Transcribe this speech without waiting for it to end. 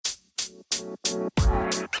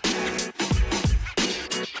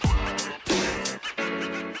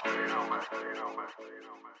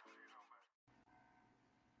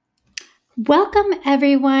Welcome,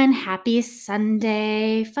 everyone. Happy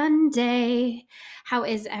Sunday. Fun day. How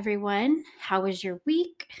is everyone? How was your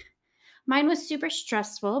week? Mine was super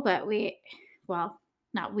stressful, but I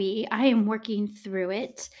am working through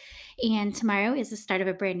it. And tomorrow is the start of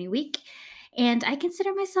a brand new week. And I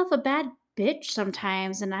consider myself a bad bitch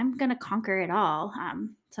sometimes, and I'm going to conquer it all.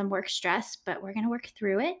 Some work stress, but we're going to work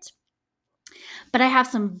through it. But I have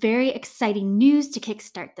some very exciting news to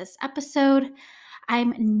kickstart this episode.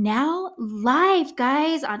 I'm now live,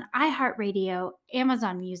 guys, on iHeartRadio,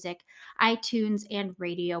 Amazon Music, iTunes, and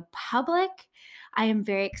Radio Public. I am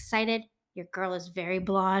very excited. Your girl is very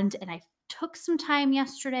blonde, and I took some time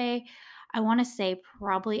yesterday. I want to say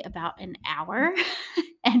probably about an hour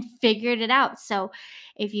and figured it out. So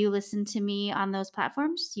if you listen to me on those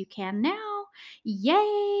platforms, you can now.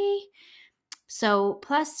 Yay! So,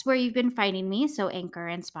 plus where you've been finding me, so Anchor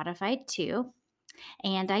and Spotify too.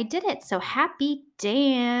 And I did it. So happy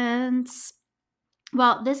dance.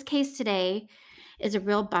 Well, this case today is a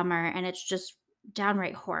real bummer and it's just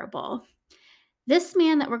downright horrible. This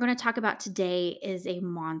man that we're going to talk about today is a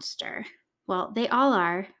monster. Well, they all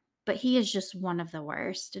are, but he is just one of the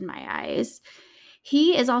worst in my eyes.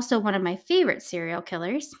 He is also one of my favorite serial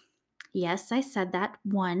killers. Yes, I said that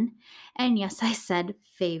one. And yes, I said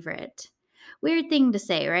favorite. Weird thing to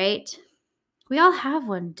say, right? We all have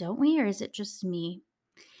one, don't we? Or is it just me?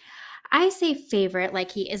 I say favorite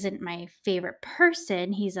like he isn't my favorite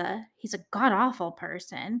person. He's a god-awful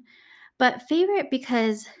person. But favorite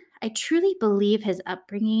because I truly believe his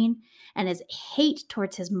upbringing and his hate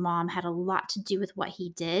towards his mom had a lot to do with what he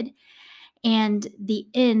did and the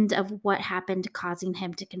end of what happened causing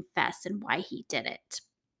him to confess and why he did it.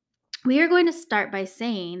 We are going to start by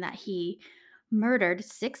saying that he murdered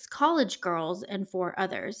 6 college girls and 4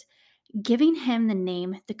 others, giving him the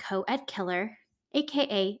name the co-ed killer,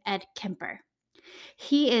 aka Ed Kemper.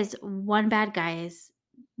 He is one of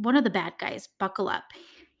the bad guys. Buckle up.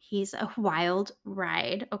 He's a wild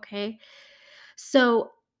ride, okay? So,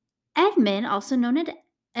 Edmund, also known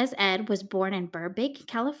as Ed, was born in Burbank,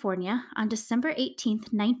 California on December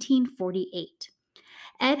 18th, 1948.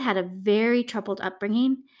 Ed had a very troubled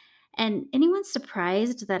upbringing, and anyone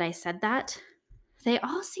surprised that I said that? They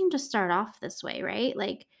all seem to start off this way, right?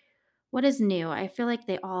 Like, what is new? I feel like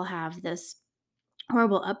they all have this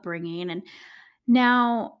horrible upbringing, and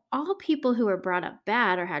now, all people who were brought up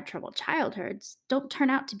bad or had troubled childhoods don't turn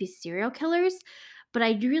out to be serial killers, but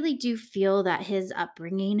I really do feel that his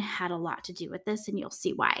upbringing had a lot to do with this, and you'll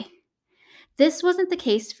see why. This wasn't the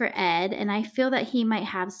case for Ed, and I feel that he might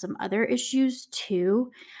have some other issues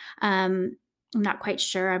too. I'm not quite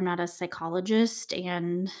sure. I'm not a psychologist,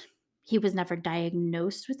 and he was never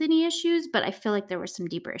diagnosed with any issues, but I feel like there were some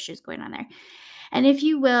deeper issues going on there. And if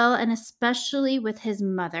you will, and especially with his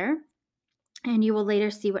mother, and you will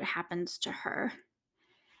later see what happens to her.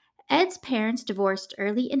 Ed's parents divorced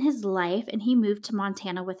early in his life, and he moved to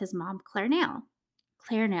Montana with his mom, Claire Nell.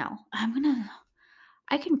 Claire Nell.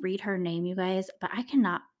 I can read her name, you guys, but I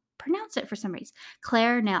cannot pronounce it for some reason.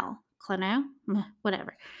 Claire Nell. Claire Nell?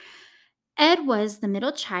 Whatever. Ed was the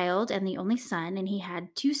middle child and the only son, and he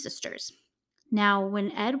had 2 sisters. Now,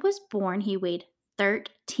 when Ed was born, he weighed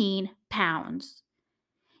 13 pounds.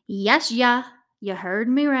 Yes, yeah, you heard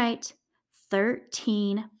me right.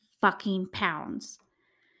 13 fucking pounds.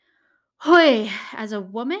 Hoy, as a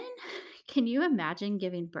woman, can you imagine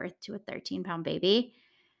giving birth to a 13-pound baby?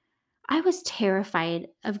 I was terrified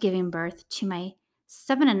of giving birth to my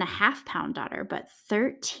 7.5-pound daughter, but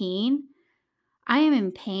 13? I am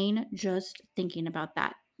in pain just thinking about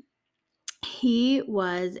that. He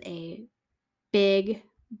was a big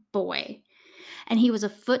boy, and he was a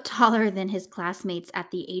foot taller than his classmates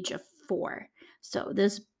at the age of 4. So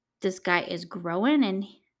this guy is growing and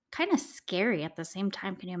kind of scary at the same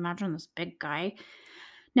time. Can you imagine this big guy?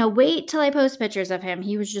 Now wait till I post pictures of him.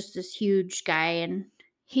 He was just this huge guy, and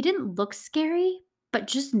he didn't look scary, but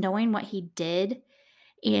just knowing what he did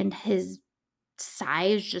and his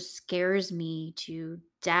size just scares me to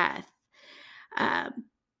death. Um,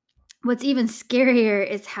 what's even scarier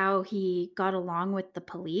is how he got along with the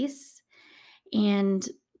police, and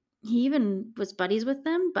he even was buddies with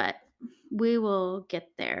them, but we will get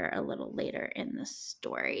there a little later in the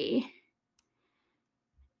story.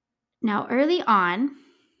 Now, early on,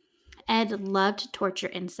 Ed loved to torture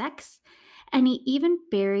insects, and he even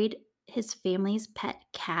buried his family's pet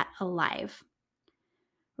cat alive.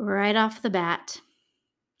 Right off the bat,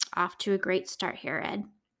 off to a great start here, Ed.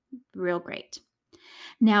 Real great.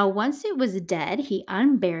 Now, once it was dead, he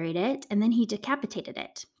unburied it and then he decapitated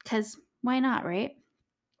it. Because why not, right?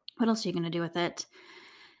 What else are you going to do with it?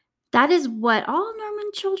 That is what all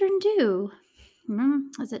Norman children do.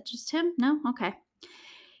 Is it just him? No? Okay.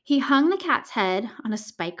 He hung the cat's head on a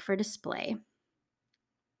spike for display.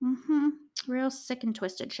 Real sick and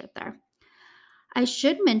twisted shit there. I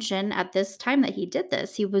should mention at this time that he did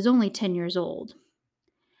this, he was only 10 years old.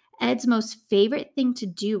 Ed's most favorite thing to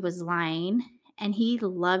do was lying, and he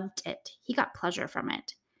loved it. He got pleasure from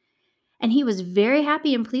it. And he was very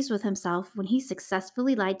happy and pleased with himself when he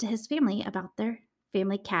successfully lied to his family about their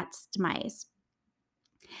family cat's demise.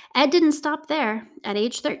 Ed didn't stop there. At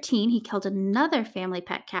age 13, he killed another family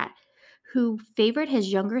pet cat who favored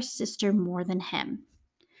his younger sister more than him.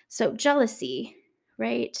 So, jealousy,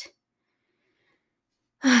 right?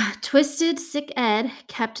 Twisted, sick Ed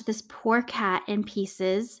kept this poor cat in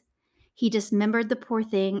pieces. He dismembered the poor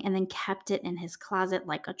thing and then kept it in his closet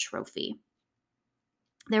like a trophy.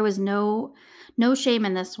 There was no shame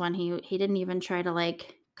in this one. He didn't even try to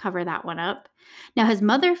cover that one up. Now his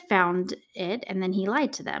mother found it and then he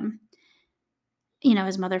lied to them.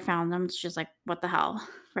 His mother found them. She's like, what the hell,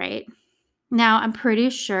 right? Now I'm pretty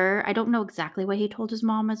sure, I don't know exactly what he told his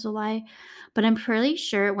mom as a lie, but I'm pretty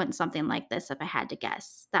sure it went something like this if I had to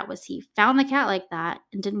guess. That was he found the cat like that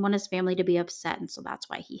and didn't want his family to be upset, and so that's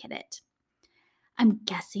why he hid it. I'm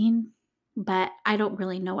guessing, but I don't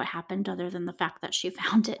really know what happened other than the fact that she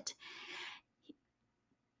found it.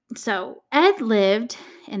 So Ed lived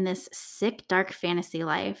in this sick, dark fantasy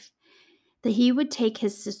life that he would take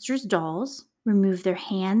his sister's dolls, remove their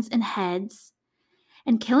hands and heads,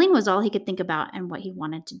 and killing was all he could think about and what he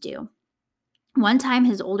wanted to do. One time,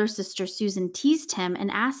 his older sister Susan teased him and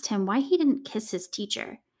asked him why he didn't kiss his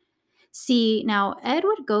teacher. See, now Ed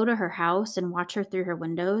would go to her house and watch her through her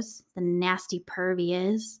windows, the nasty perv he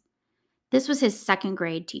is. This was his second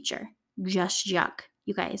grade teacher. Just yuck.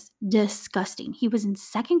 You guys, disgusting. He was in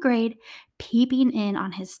second grade peeping in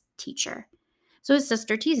on his teacher. So his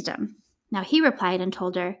sister teased him. Now he replied and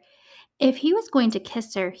told her if he was going to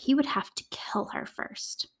kiss her, he would have to kill her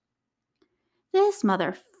first. This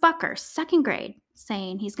motherfucker, second grade,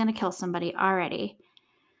 saying he's going to kill somebody already.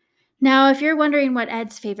 Now, if you're wondering what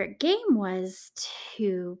Ed's favorite game was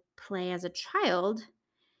to play as a child,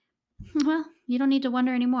 well, you don't need to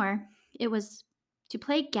wonder anymore. It was to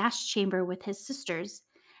play gas chamber with his sisters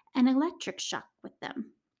and electric shock with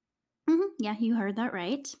them. Yeah, you heard that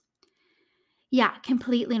right. Yeah,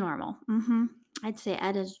 completely normal. I'd say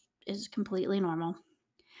Ed is completely normal.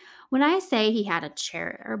 When I say he had a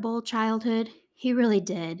terrible childhood, he really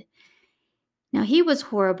did. Now, he was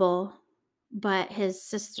horrible, but his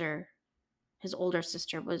older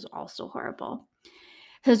sister, was also horrible.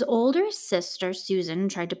 His older sister, Susan,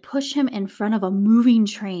 tried to push him in front of a moving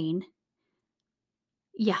train.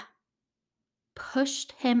 Yeah,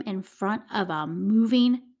 pushed him in front of a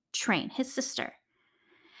moving train, his sister.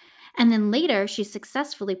 And then later, she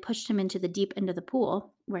successfully pushed him into the deep end of the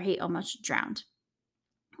pool where he almost drowned.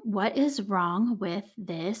 What is wrong with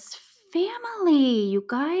this family, you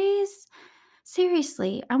guys?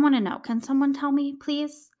 Seriously, I want to know. Can someone tell me,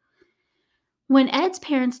 please? When Ed's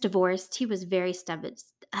parents divorced, he was very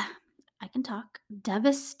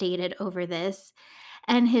devastated over this,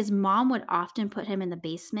 and his mom would often put him in the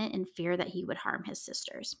basement in fear that he would harm his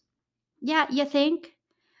sisters. Yeah, you think?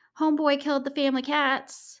 Homeboy killed the family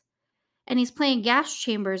cats, and he's playing gas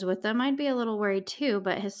chambers with them. I'd be a little worried too,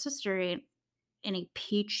 but his sister ain't any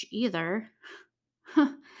peach either.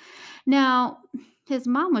 Now, his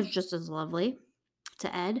mom was just as lovely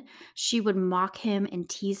to Ed. She would mock him and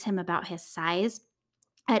tease him about his size.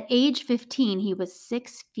 At age 15, he was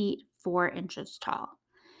 6 feet 4 inches tall.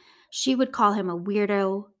 She would call him a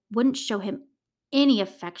weirdo, wouldn't show him any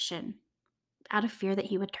affection out of fear that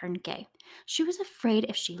he would turn gay. She was afraid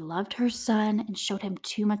if she loved her son and showed him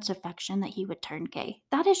too much affection that he would turn gay.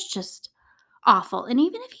 That is just awful. And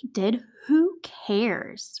even if he did, who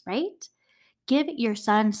cares, right? Give your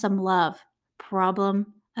son some love.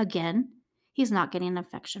 Problem again, he's not getting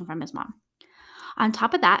affection from his mom. On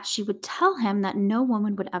top of that, she would tell him that no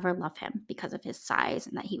woman would ever love him because of his size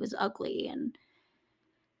and that he was ugly. And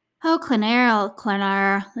Claire,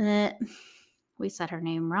 we said her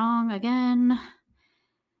name wrong again.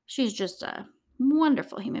 She's just a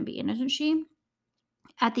wonderful human being, isn't she?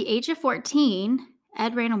 At the age of 14,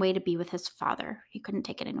 Ed ran away to be with his father. He couldn't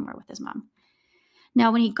take it anymore with his mom.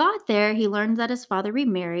 Now, when he got there, he learned that his father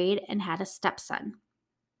remarried and had a stepson.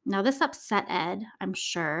 Now, this upset Ed, I'm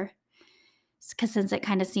sure, because since it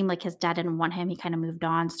kind of seemed like his dad didn't want him, he kind of moved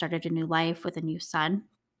on, started a new life with a new son.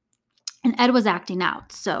 And Ed was acting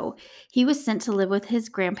out, so he was sent to live with his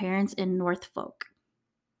grandparents in Norfolk.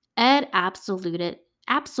 Ed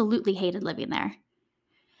absolutely hated living there.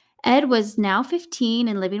 Ed was now 15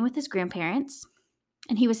 and living with his grandparents,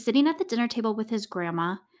 and he was sitting at the dinner table with his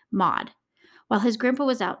grandma, Maud, while his grandpa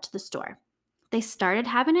was out to the store. They started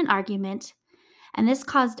having an argument, and this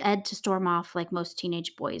caused Ed to storm off like most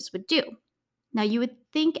teenage boys would do. Now, you would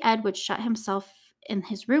think Ed would shut himself in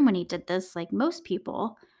his room when he did this, like most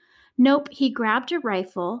people. Nope, he grabbed a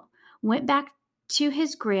rifle, went back to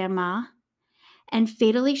his grandma, and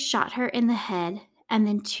fatally shot her in the head and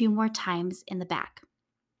then 2 more times in the back.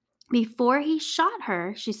 Before he shot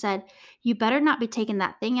her, she said, "You better not be taking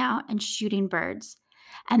that thing out and shooting birds."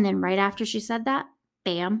 And then right after she said that,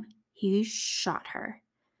 bam, he shot her.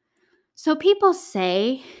 So people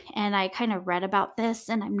say, and I kind of read about this,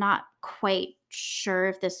 and I'm not quite sure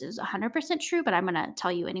if this is 100% true, but I'm going to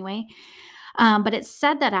tell you anyway. But it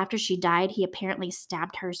said that after she died, he apparently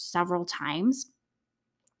stabbed her several times.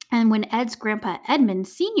 And when Ed's grandpa Edmund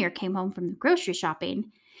Sr. came home from the grocery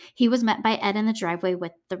shopping, he was met by Ed in the driveway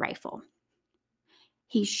with the rifle.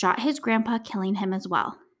 He shot his grandpa, killing him as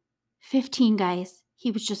well. 15, guys.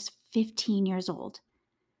 He was just 15 years old.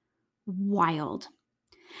 Wild.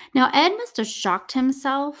 Now, Ed must have shocked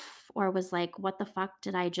himself or was like, what the fuck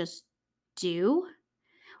did I just do?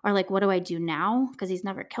 Or like, what do I do now? Because he's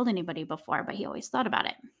never killed anybody before, but he always thought about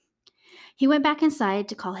it. He went back inside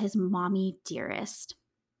to call his mommy dearest.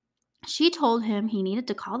 She told him he needed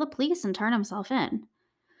to call the police and turn himself in.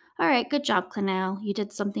 All right, good job, Clennell. You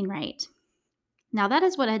did something right. Now, that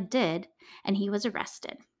is what Ed did, and he was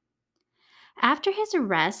arrested. After his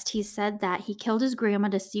arrest, he said that he killed his grandma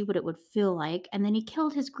to see what it would feel like, and then he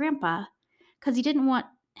killed his grandpa because he didn't want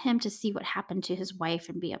him to see what happened to his wife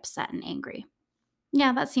and be upset and angry.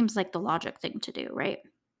 Yeah, that seems like the logic thing to do, right?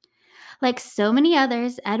 Like so many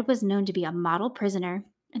others, Ed was known to be a model prisoner,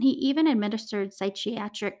 and he even administered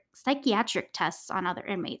psychiatric tests on other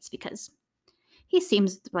inmates because he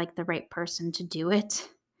seems like the right person to do it.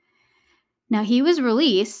 Now, he was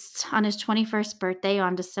released on his 21st birthday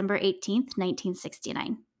on December 18th,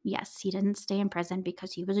 1969. Yes, he didn't stay in prison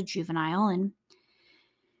because he was a juvenile. And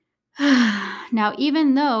now,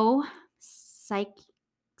 even though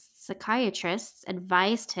psychiatrists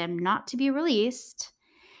advised him not to be released,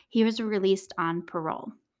 he was released on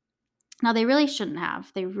parole. Now, they really shouldn't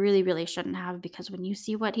have. They really, really shouldn't have, because when you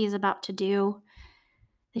see what he's about to do,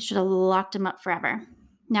 they should have locked him up forever.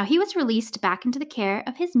 Now, he was released back into the care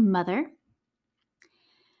of his mother.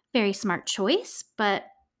 Very smart choice, but,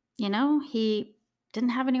 he didn't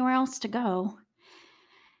have anywhere else to go.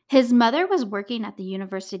 His mother was working at the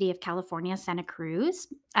University of California, Santa Cruz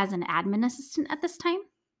as an admin assistant at this time.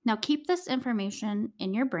 Now, keep this information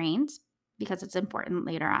in your brains because it's important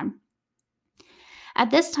later on.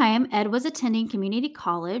 At this time, Ed was attending community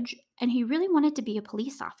college, and he really wanted to be a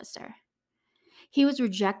police officer. He was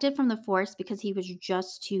rejected from the force because he was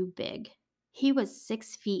just too big. He was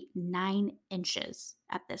 6 feet 9 inches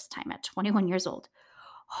at this time, at 21 years old.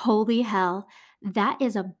 Holy hell, that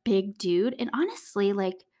is a big dude. And honestly,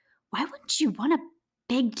 like, why wouldn't you want a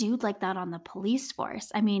big dude like that on the police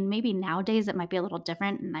force? I mean, maybe nowadays it might be a little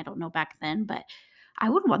different, and I don't know back then, but I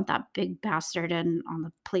would want that big bastard on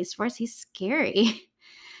the police force. He's scary.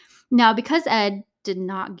 Now, because Ed did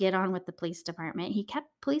not get on with the police department, he kept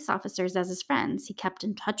police officers as his friends. He kept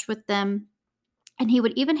in touch with them, and he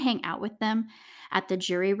would even hang out with them at the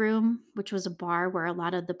jury room, which was a bar where a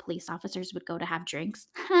lot of the police officers would go to have drinks.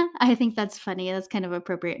 I think that's funny. That's kind of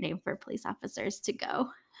appropriate name for police officers to go.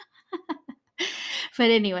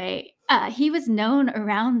 But anyway, he was known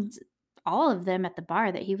around all of them at the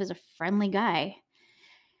bar that he was a friendly guy.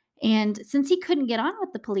 And since he couldn't get on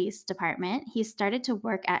with the police department, he started to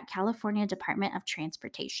work at California Department of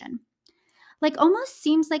Transportation. Like, almost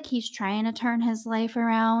seems like he's trying to turn his life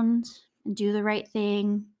around and do the right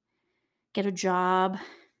thing, get a job,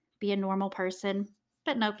 be a normal person.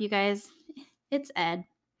 But nope, you guys, it's Ed.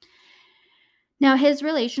 Now, his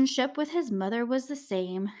relationship with his mother was the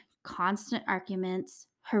same: constant arguments,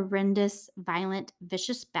 horrendous, violent,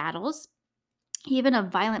 vicious battles. Even a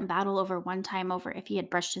violent battle over one time over if he had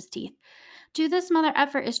brushed his teeth. Dude, this mother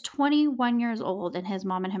effer is 21 years old, and his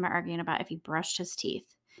mom and him are arguing about if he brushed his teeth.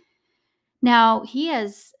 Now, he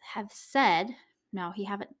has actually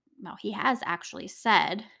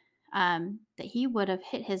said that he would have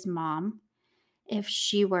hit his mom if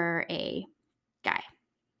she were a guy.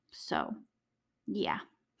 So, yeah.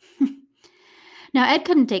 Now, Ed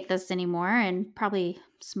couldn't take this anymore, and probably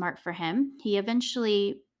smart for him. He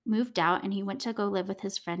eventually moved out, and he went to go live with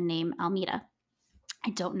his friend named Almeda. I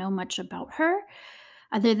don't know much about her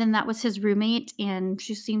other than that was his roommate, and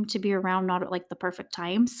she seemed to be around not at like the perfect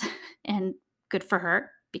times. And good for her,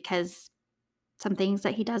 because some things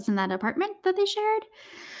that he does in that apartment that they shared.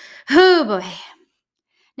 Oh boy.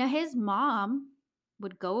 Now his mom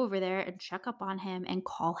would go over there and check up on him and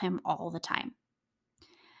call him all the time.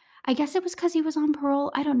 I guess it was because he was on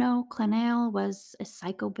parole. I don't know. Clennell was a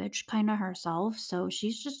psycho bitch kind of herself, so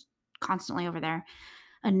she's just constantly over there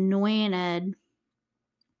annoying Ed.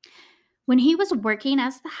 When he was working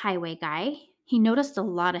as the highway guy, he noticed a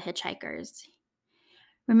lot of hitchhikers.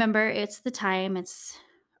 Remember, it's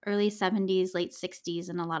early 70s, late 60s,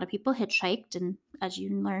 and a lot of people hitchhiked. And as you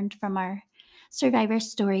learned from our survivor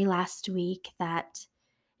story last week, that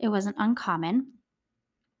it wasn't uncommon.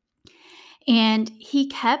 And he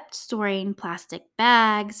kept storing plastic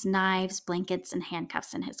bags, knives, blankets, and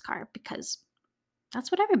handcuffs in his car because that's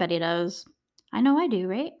what everybody does. I know I do,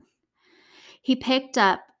 right? He picked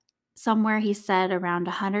up somewhere, he said, around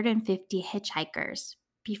 150 hitchhikers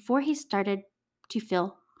before he started to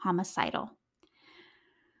feel homicidal.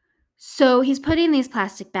 So he's putting these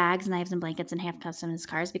plastic bags, knives, and blankets and handcuffs in his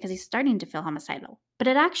cars because he's starting to feel homicidal. But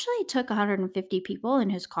it actually took 150 people in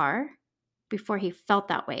his car before he felt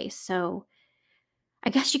that way. So I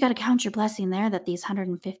guess you got to count your blessing there that these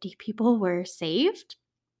 150 people were saved.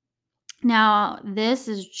 Now, this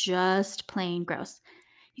is just plain gross.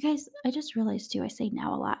 You guys, I just realized too, I say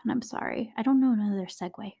now a lot and I'm sorry. I don't know another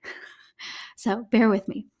segue. So bear with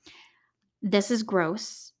me. This is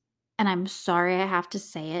gross and I'm sorry I have to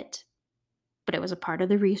say it, but it was a part of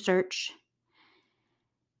the research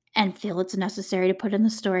and feel it's necessary to put in the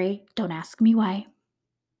story. Don't ask me why.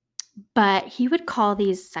 But he would call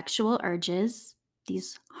these sexual urges,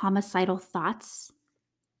 these homicidal thoughts,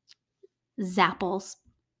 zapples.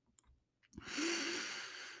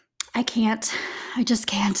 I can't. I just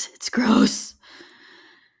can't. It's gross.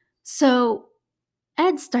 So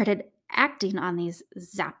Ed started acting on these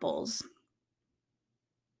zapples.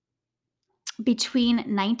 Between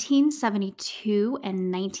 1972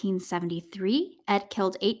 and 1973, Ed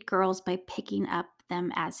killed 8 girls by picking up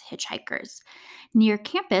them as hitchhikers near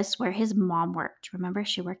campus where his mom worked. Remember,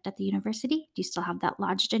 she worked at the university? Do you still have that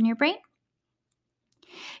lodged in your brain?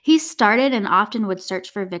 He started and often would search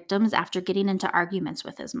for victims after getting into arguments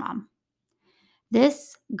with his mom.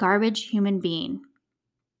 This garbage human being.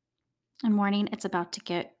 And warning, it's about to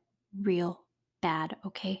get real bad,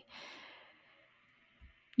 okay?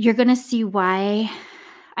 You're going to see why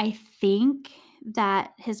I think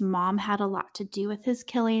that his mom had a lot to do with his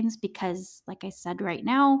killings because, like I said right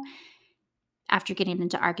now, after getting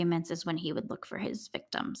into arguments is when he would look for his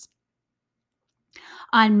victims.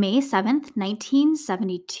 On May 7th,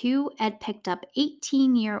 1972, Ed picked up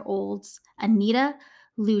 18-year-olds Anita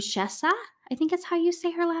Luchessa, I think is how you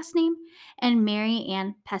say her last name, and Mary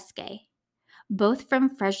Ann Pesquet, both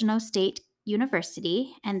from Fresno State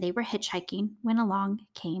University, and they were hitchhiking when along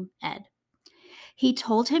came Ed. He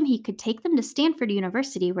told him he could take them to Stanford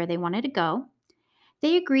University where they wanted to go.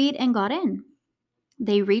 They agreed and got in.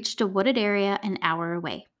 They reached a wooded area an hour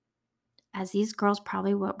away. As these girls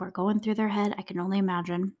probably what were going through their head, I can only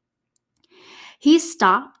imagine. He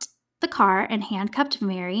stopped the car and handcuffed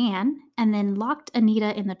Mary Ann and then locked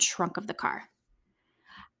Anita in the trunk of the car.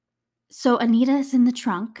 So Anita is in the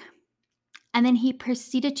trunk, and then he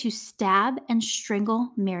proceeded to stab and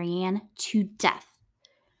strangle Mary Ann to death.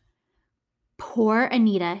 Poor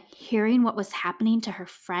Anita, hearing what was happening to her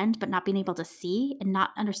friend, but not being able to see and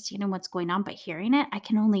not understanding what's going on, but hearing it, I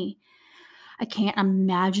can't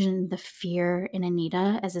imagine the fear in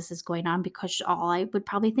Anita as this is going on because all I would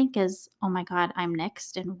probably think is, oh my God, I'm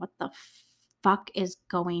next. And what the fuck is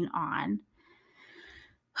going on?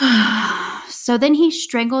 So then he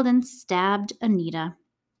strangled and stabbed Anita.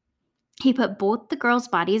 He put both the girls'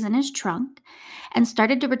 bodies in his trunk and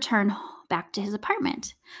started to return back to his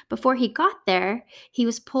apartment. Before he got there, he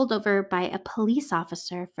was pulled over by a police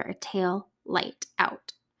officer for a tail light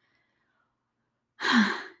out.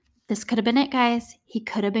 This could have been it, guys. He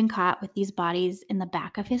could have been caught with these bodies in the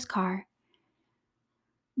back of his car.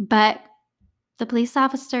 But the police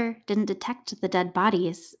officer didn't detect the dead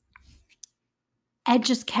bodies. Ed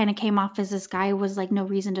just kind of came off as this guy was like no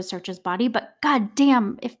reason to search his body, but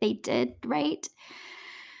goddamn if they did, right?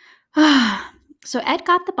 So Ed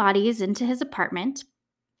got the bodies into his apartment.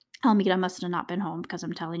 Almeida must have not been home because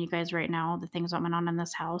I'm telling you guys right now the things that went on in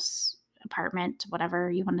this house, apartment, whatever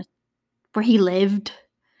you want to, where he lived.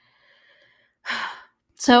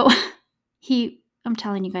 So I'm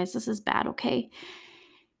telling you guys, this is bad, okay?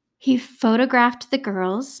 He photographed the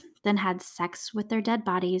girls, then had sex with their dead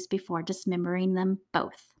bodies before dismembering them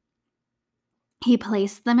both. He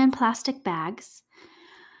placed them in plastic bags,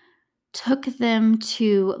 took them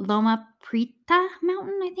to Loma Prieta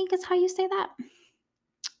Mountain, I think is how you say that.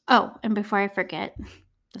 Oh, and before I forget,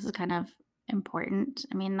 this is kind of important.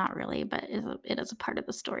 I mean, not really, but it is a part of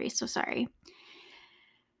the story, so sorry.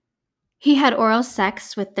 He had oral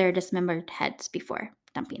sex with their dismembered heads before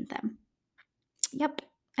dumping them. Yep,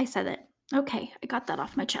 I said it. Okay, I got that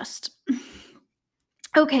off my chest.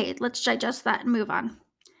 Okay, let's digest that and move on.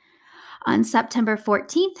 On September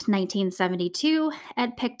 14th, 1972,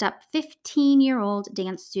 Ed picked up 15-year-old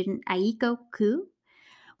dance student Aiko Ku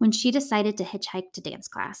when she decided to hitchhike to dance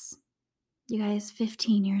class. You guys,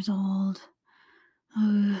 15 years old.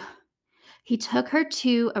 Ugh. He took her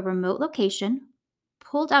to a remote location,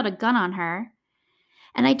 pulled out a gun on her,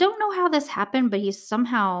 and I don't know how this happened, but he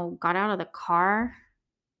somehow got out of the car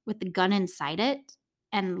with the gun inside it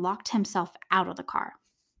and locked himself out of the car.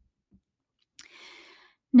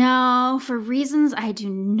 Now, for reasons I do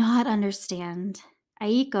not understand,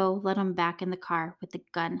 Aiko let him back in the car with the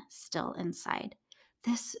gun still inside.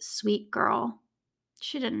 This sweet girl,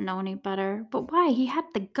 she didn't know any better. But why? He had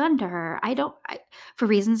the gun to her. For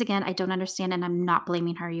reasons, again, I don't understand, and I'm not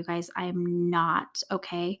blaming her, you guys. I am not,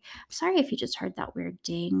 okay? I'm sorry if you just heard that weird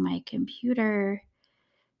ding. My computer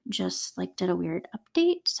just did a weird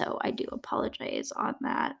update, so I do apologize on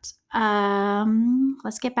that.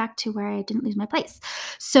 Let's get back to where I didn't lose my place.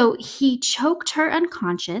 So he choked her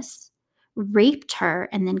unconscious, raped her,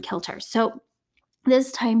 and then killed her. So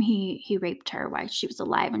this time he raped her while she was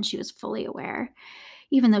alive and she was fully aware.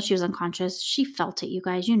 Even though she was unconscious, she felt it, you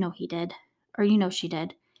guys. You know he did, or you know she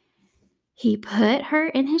did. He put her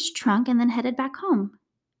in his trunk and then headed back home,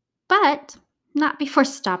 but not before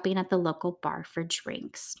stopping at the local bar for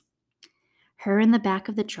drinks. Her in the back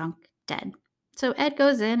of the trunk, dead. So Ed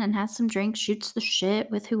goes in and has some drinks, shoots the shit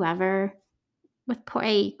with whoever, with poor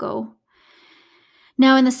Aiko.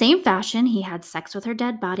 Now, in the same fashion, he had sex with her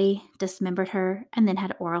dead body, dismembered her, and then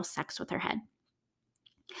had oral sex with her head.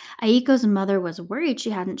 Aiko's mother was worried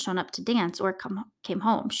she hadn't shown up to dance or came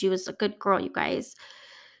home. She was a good girl, you guys.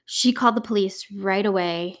 She called the police right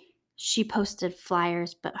away. She posted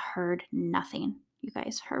flyers but heard nothing. You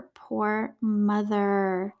guys, her poor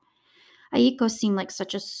mother. Aiko seemed like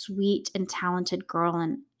such a sweet and talented girl,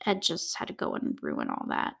 and Ed just had to go and ruin all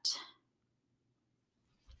that.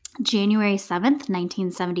 January 7th,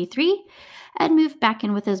 1973, Ed moved back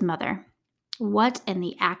in with his mother. What in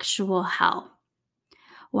the actual hell?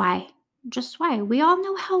 Why? Just why? We all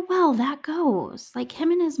know how well that goes.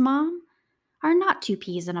 Him and his mom are not two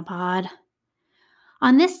peas in a pod.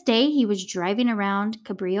 On this day, he was driving around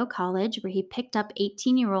Cabrillo College where he picked up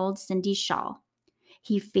 18-year-old Cindy Shaw.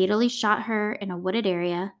 He fatally shot her in a wooded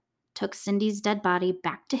area, took Cindy's dead body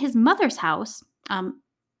back to his mother's house.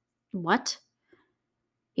 What?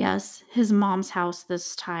 Yes, his mom's house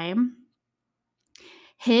this time.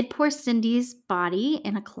 Hid poor Cindy's body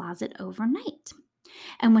in a closet overnight.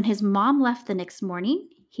 And when his mom left the next morning,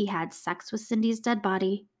 he had sex with Cindy's dead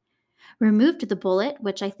body, removed the bullet,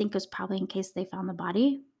 which I think was probably in case they found the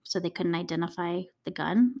body, so they couldn't identify the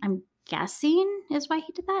gun. I'm guessing is why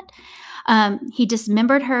he did that. He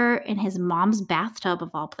dismembered her in his mom's bathtub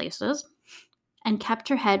of all places and kept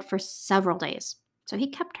her head for several days. So he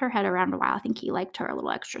kept her head around a while. I think he liked her a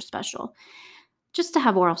little extra special just to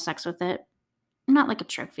have oral sex with it. Not like a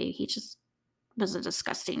trophy. He just was a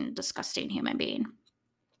disgusting, disgusting human being.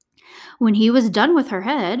 When he was done with her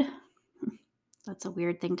head, that's a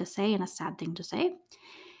weird thing to say and a sad thing to say,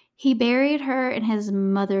 he buried her in his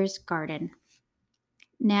mother's garden.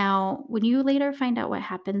 Now, when you later find out what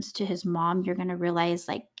happens to his mom, you're going to realize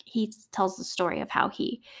he tells the story of how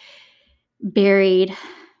he buried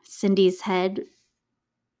Cindy's head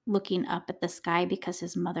looking up at the sky because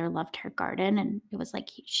his mother loved her garden, and it was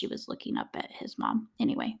she was looking up at his mom.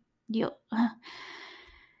 Anyway, it'll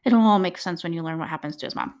all make sense when you learn what happens to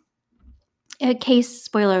his mom. In case,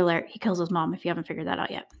 spoiler alert, he kills his mom if you haven't figured that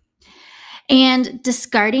out yet. And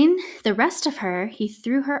discarding the rest of her, he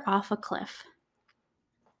threw her off a cliff.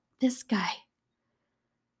 This guy.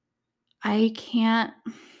 I can't.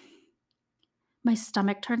 My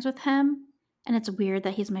stomach turns with him, and it's weird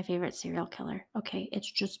that he's my favorite serial killer. Okay,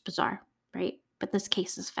 it's just bizarre, right? But this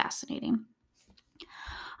case is fascinating.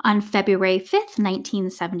 On February 5th,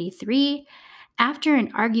 1973, after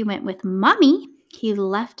an argument with Mommy, he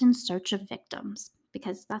left in search of victims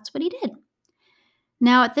because that's what he did.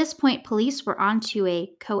 Now, at this point, police were onto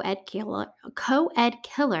a co-ed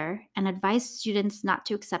killer and advised students not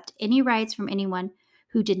to accept any rides from anyone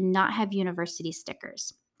who did not have university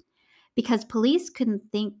stickers because police couldn't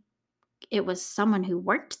think it was someone who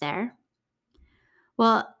worked there.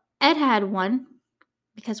 Well, Ed had one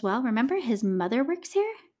because, remember his mother works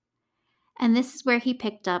here? And this is where he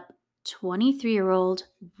picked up 23-year-old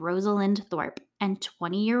Rosalind Thorpe and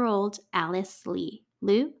 20-year-old Alice Liu.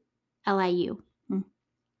 Liu? L-I-U.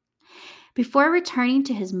 before returning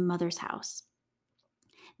to his mother's house.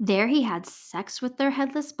 There he had sex with their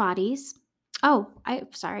headless bodies. Oh,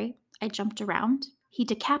 sorry, I jumped around. He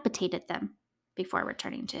decapitated them before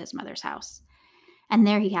returning to his mother's house. And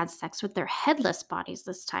there he had sex with their headless bodies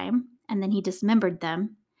this time, and then he dismembered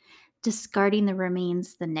them, discarding the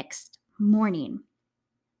remains the next morning.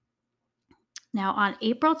 Now, on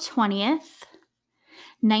April 20th,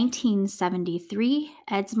 1973,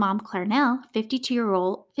 Ed's mom, Clarnell, 52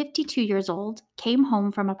 years old, came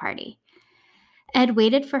home from a party. Ed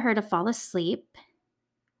waited for her to fall asleep.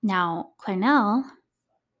 Now, Clarnell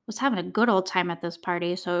was having a good old time at this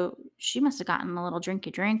party, so she must have gotten a little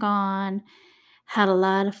drinky drink on, had a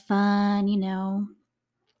lot of fun,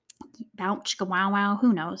 bounce, chicka wow wow,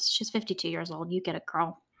 who knows? She's 52 years old. You get it,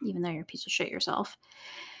 girl, even though you're a piece of shit yourself.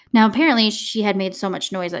 Now, apparently, she had made so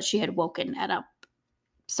much noise that she had woken Ed up.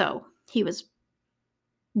 So he was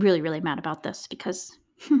really, really mad about this because,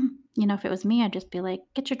 if it was me, I'd just be like,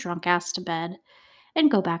 get your drunk ass to bed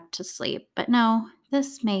and go back to sleep. But no,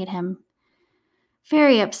 this made him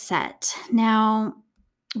very upset. Now,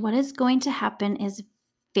 what is going to happen is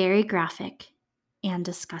very graphic and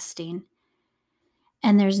disgusting.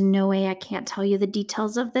 And there's no way I can't tell you the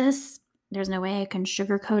details of this. There's no way I can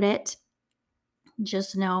sugarcoat it.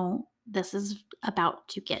 Just know this is about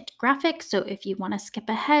to get graphic. So if you want to skip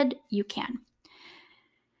ahead, you can.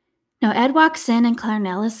 Now, Ed walks in and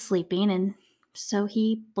Clarnell is sleeping, and so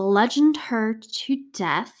he bludgeoned her to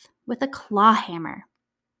death with a claw hammer.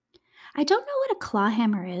 I don't know what a claw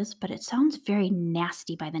hammer is, but it sounds very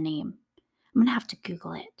nasty by the name. I'm going to have to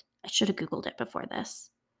Google it. I should have Googled it before this.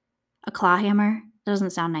 A claw hammer doesn't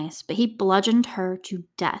sound nice, but he bludgeoned her to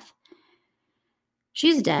death.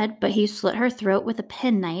 She's dead, but he slit her throat with a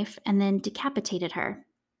penknife and then decapitated her.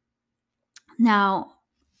 Now,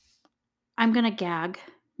 I'm going to gag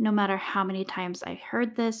no matter how many times I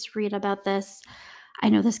heard this, read about this. I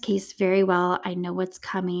know this case very well. I know what's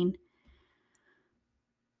coming.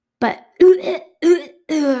 But,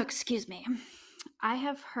 excuse me, I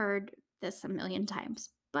have heard this a million times,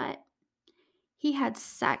 but he had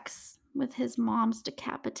sex with his mom's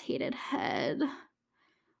decapitated head.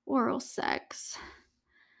 Oral sex.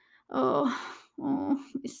 Oh, my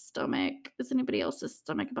stomach. Is anybody else's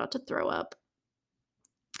stomach about to throw up?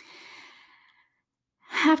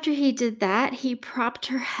 After he did that, he propped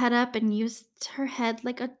her head up and used her head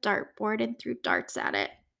like a dartboard and threw darts at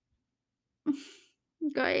it.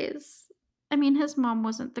 Guys, I mean, his mom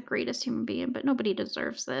wasn't the greatest human being, but nobody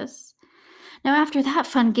deserves this. Now, after that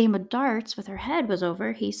fun game of darts with her head was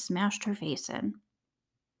over, he smashed her face in.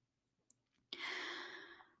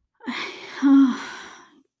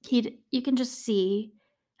 You can just see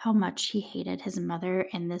how much he hated his mother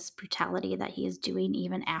and this brutality that he is doing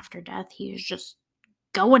even after death. He is just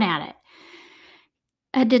going at it.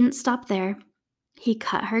 Ed didn't stop there. He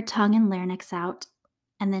cut her tongue and larynx out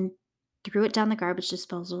and then threw it down the garbage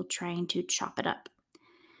disposal, trying to chop it up.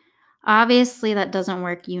 Obviously, that doesn't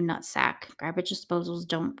work, you nutsack. Garbage disposals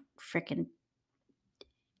don't frickin'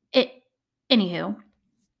 it. Anywho.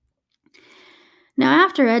 Now,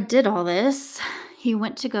 after Ed did all this, he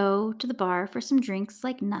went to go to the bar for some drinks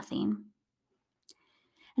like nothing.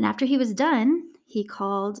 And after he was done, he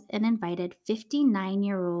called and invited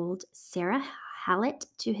 59-year-old Sarah Hallett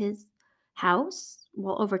to his house,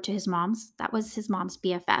 over to his mom's. That was his mom's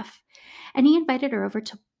BFF. And he invited her over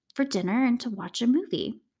for dinner and to watch a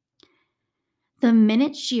movie. The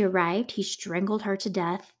minute she arrived, he strangled her to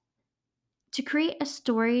death to create a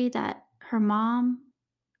story that her mom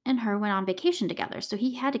and her went on vacation together. So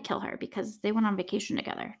he had to kill her because they went on vacation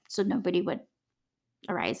together. So nobody would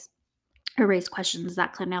raise questions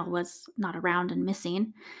that Clarnell was not around and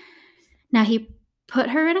missing. Now, he put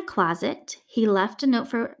her in a closet. He left a note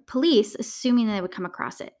for police, assuming they would come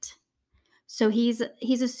across it. So he's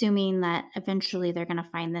assuming that eventually they're going to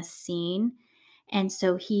find this scene. And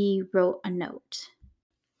so he wrote a note.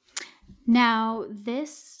 Now,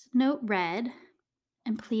 this note read,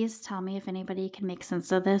 and please tell me if anybody can make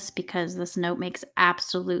sense of this, because this note makes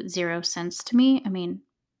absolute zero sense to me. I mean,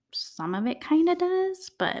 some of it kind of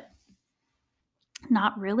does, but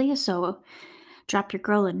not really. So drop your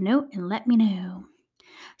girl a note and let me know.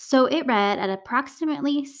 So it read, at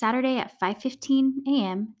approximately Saturday at 5:15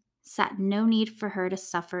 a.m., sat no need for her to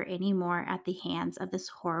suffer any more at the hands of this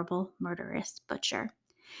horrible, murderous butcher.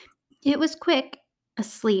 It was quick,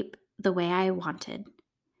 asleep the way I wanted.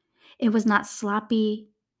 It was not sloppy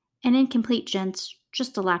and incomplete, gents,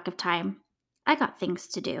 just a lack of time. I got things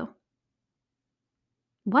to do.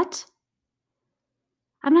 What?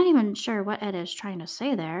 I'm not even sure what Ed is trying to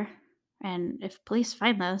say there. And if police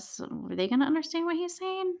find this, are they going to understand what he's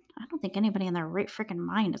saying? I don't think anybody in their right freaking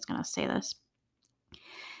mind is going to say this.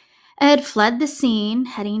 Ed fled the scene,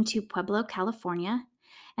 heading to Pueblo, California,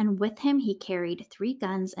 and with him he carried 3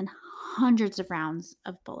 guns and hundreds of rounds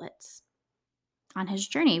of bullets on his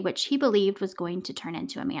journey, which he believed was going to turn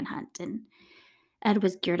into a manhunt. And Ed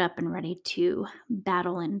was geared up and ready to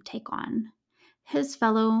battle and take on his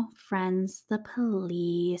fellow friends, the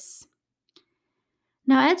police.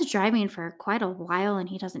 Now, Ed's driving for quite a while and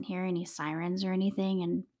he doesn't hear any sirens or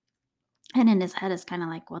anything. And in his head is kind of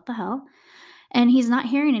like, what the hell? And he's not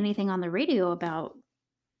hearing anything on the radio about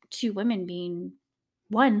 2 women being,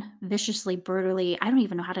 one, viciously, brutally. I don't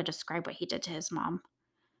even know how to describe what he did to his mom.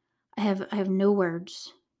 I have no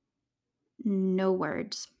words. No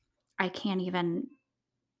words. I can't even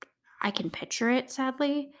I can picture it,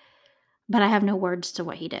 sadly, but I have no words to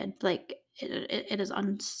what he did. Like, it is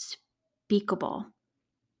unspeakable.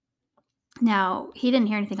 Now, he didn't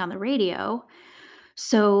hear anything on the radio,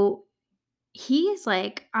 so he's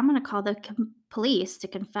like, "I'm gonna call the police to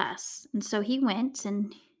confess." And so he went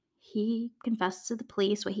and he confessed to the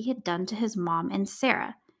police what he had done to his mom and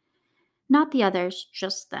Sarah. Not the others,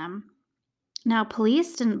 just them. Now,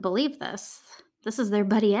 police didn't believe this. This is their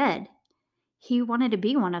buddy Ed. He wanted to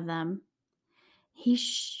be one of them. He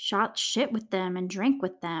shot shit with them and drank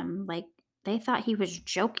with them. Like, they thought he was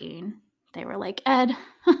joking. They were like, "Ed,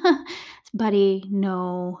 buddy,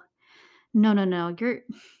 no. No, no, no.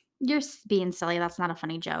 You're being silly. That's not a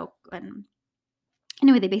funny joke." And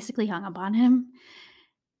anyway, they basically hung up on him.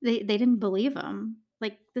 They didn't believe him.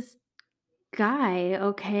 Like, this guy,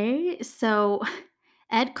 okay? So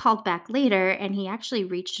Ed called back later and he actually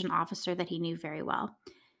reached an officer that he knew very well.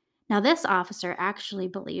 Now, this officer actually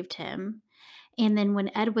believed him. And then when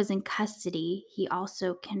Ed was in custody, he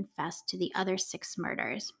also confessed to the other 6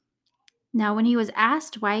 murders. Now, when he was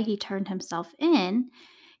asked why he turned himself in,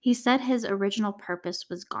 he said his original purpose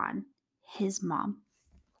was gone, his mom.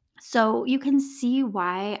 So you can see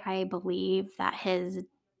why I believe that his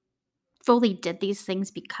fully did these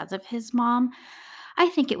things because of his mom. I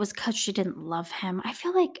think it was because she didn't love him. I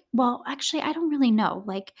feel like, well, actually, I don't really know.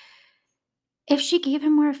 Like, if she gave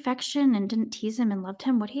him more affection and didn't tease him and loved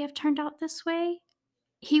him, would he have turned out this way?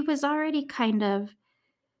 He was already kind of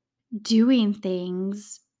doing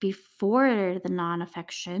things before the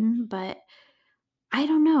non-affection, but I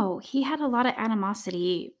don't know. He had a lot of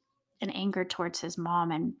animosity and anger towards his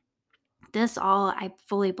mom, and this all I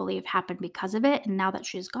fully believe happened because of it. And now that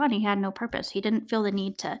she's gone, he had no purpose. He didn't feel the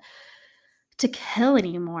need to kill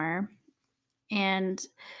anymore. And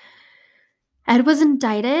Ed was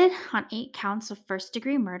indicted on 8 counts of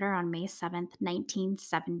first-degree murder on May 7th,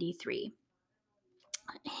 1973.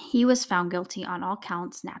 He was found guilty on all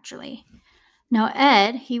counts naturally. Now,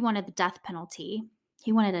 Ed, he wanted the death penalty.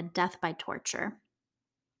 He wanted a death by torture.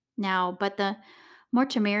 Now, but the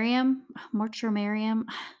mortuarium,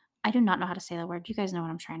 I do not know how to say the word. You guys know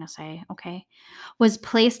what I'm trying to say, okay? Was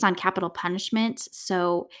placed on capital punishment,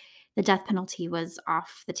 so the death penalty was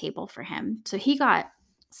off the table for him. So he got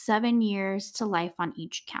 7 years to life on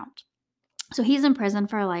each count. So he's in prison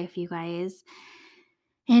for life, you guys.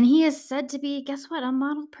 And he is said to be, guess what, a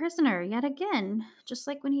model prisoner yet again, just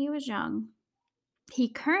like when he was young. He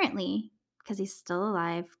currently, because he's still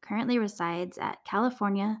alive, currently resides at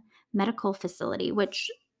California Medical Facility, which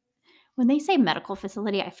when they say medical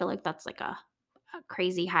facility, I feel like that's like a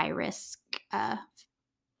crazy high risk uh,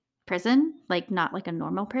 prison, like not like a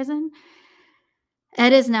normal prison.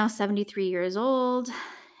 Ed is now 73 years old,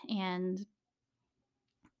 and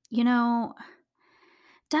you know,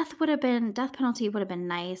 death penalty would have been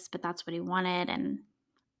nice, but that's what he wanted, and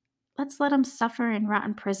let's let him suffer and rot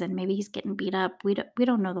in prison. Maybe he's getting beat up. We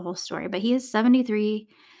don't know the whole story, but he is 73,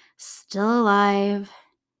 still alive,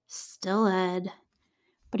 still Ed,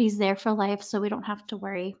 but he's there for life, so we don't have to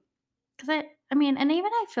worry. Because I mean, and even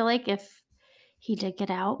I feel like if he did get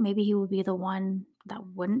out, maybe he would be the one that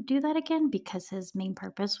wouldn't do that again because his main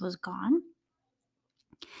purpose was gone.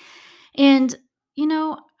 And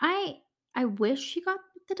I wish he got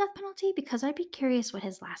the death penalty because I'd be curious what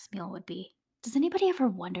his last meal would be. Does anybody ever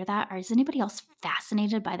wonder that? Or is anybody else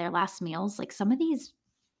fascinated by their last meals? Like some of these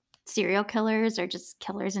serial killers or just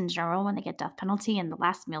killers in general when they get death penalty and the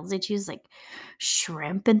last meals they choose like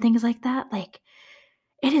shrimp and things like that. Like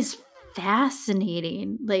it is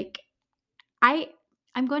fascinating. Like I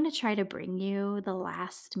I'm going to try to bring you the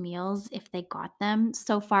last meals if they got them.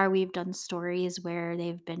 So far we've done stories where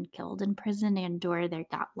they've been killed in prison and or they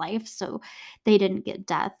got life, so they didn't get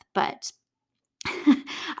death. But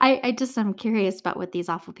I just am curious about what these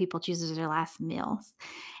awful people choose as their last meals.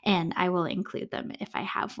 And I will include them if I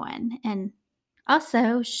have one. And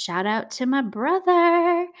Also, shout out to my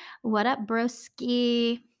brother. What up,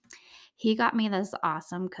 broski? He got me this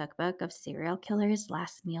awesome cookbook of serial killers'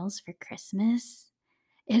 last meals for Christmas.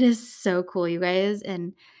 It is so cool, you guys.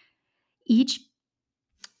 And each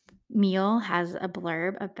meal has a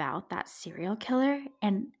blurb about that serial killer.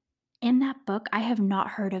 And in that book, I have not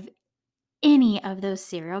heard of any of those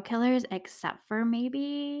serial killers except for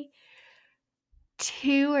maybe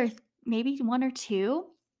two or maybe one or two.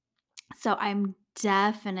 So I'm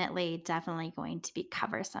definitely going to be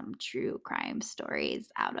cover some true crime stories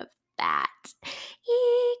out of that.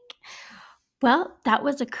 Eek. Well, that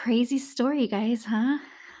was a crazy story, guys, huh?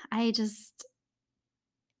 I just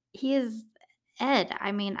he is Ed.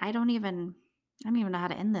 I mean, I don't even know how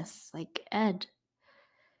to end this. Like, Ed,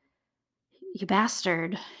 you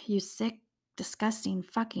bastard. You sick, disgusting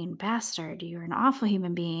fucking bastard. You're an awful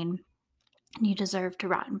human being and you deserve to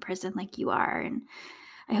rot in prison like you are. And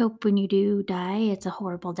I hope when you do die, it's a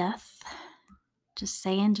horrible death. Just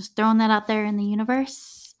saying, just throwing that out there in the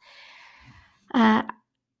universe. Uh,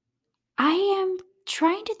 I am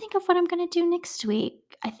trying to think of what I'm going to do next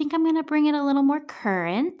week. I think I'm going to bring it a little more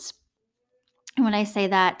current. And when I say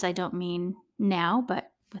that, I don't mean now,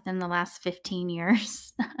 but within the last 15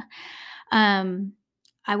 years. um,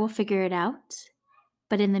 I will figure it out.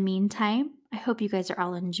 But in the meantime, I hope you guys are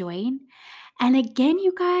all enjoying. And again,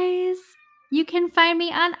 you guys, you can find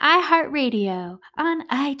me on iHeartRadio, on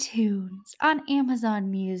iTunes, on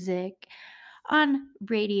Amazon Music, on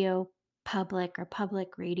Radio Public or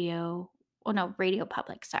Public Radio. Oh, no, Radio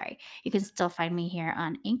Public, sorry. You can still find me here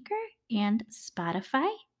on Anchor and Spotify.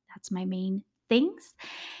 That's my main things.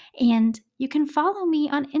 And you can follow me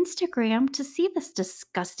on Instagram to see this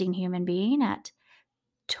disgusting human being at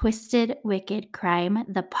Twisted Wicked Crime,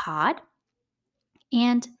 the pod.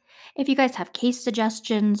 And if you guys have case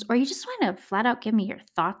suggestions or you just want to flat out give me your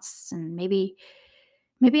thoughts and maybe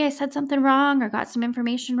I said something wrong or got some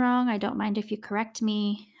information wrong, I don't mind if you correct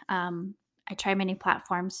me. I try many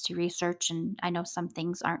platforms to research, and I know some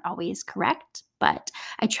things aren't always correct, but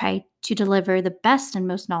I try to deliver the best and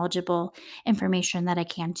most knowledgeable information that I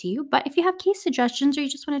can to you. But if you have case suggestions or you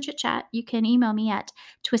just want to chit chat, you can email me at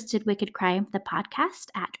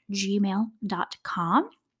twistedwickedcrimethepodcast@gmail.com.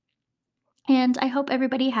 And I hope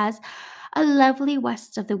everybody has a lovely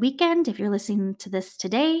rest of the weekend if you're listening to this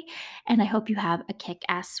today. And I hope you have a kick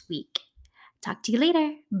ass week. Talk to you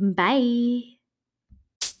later. Bye.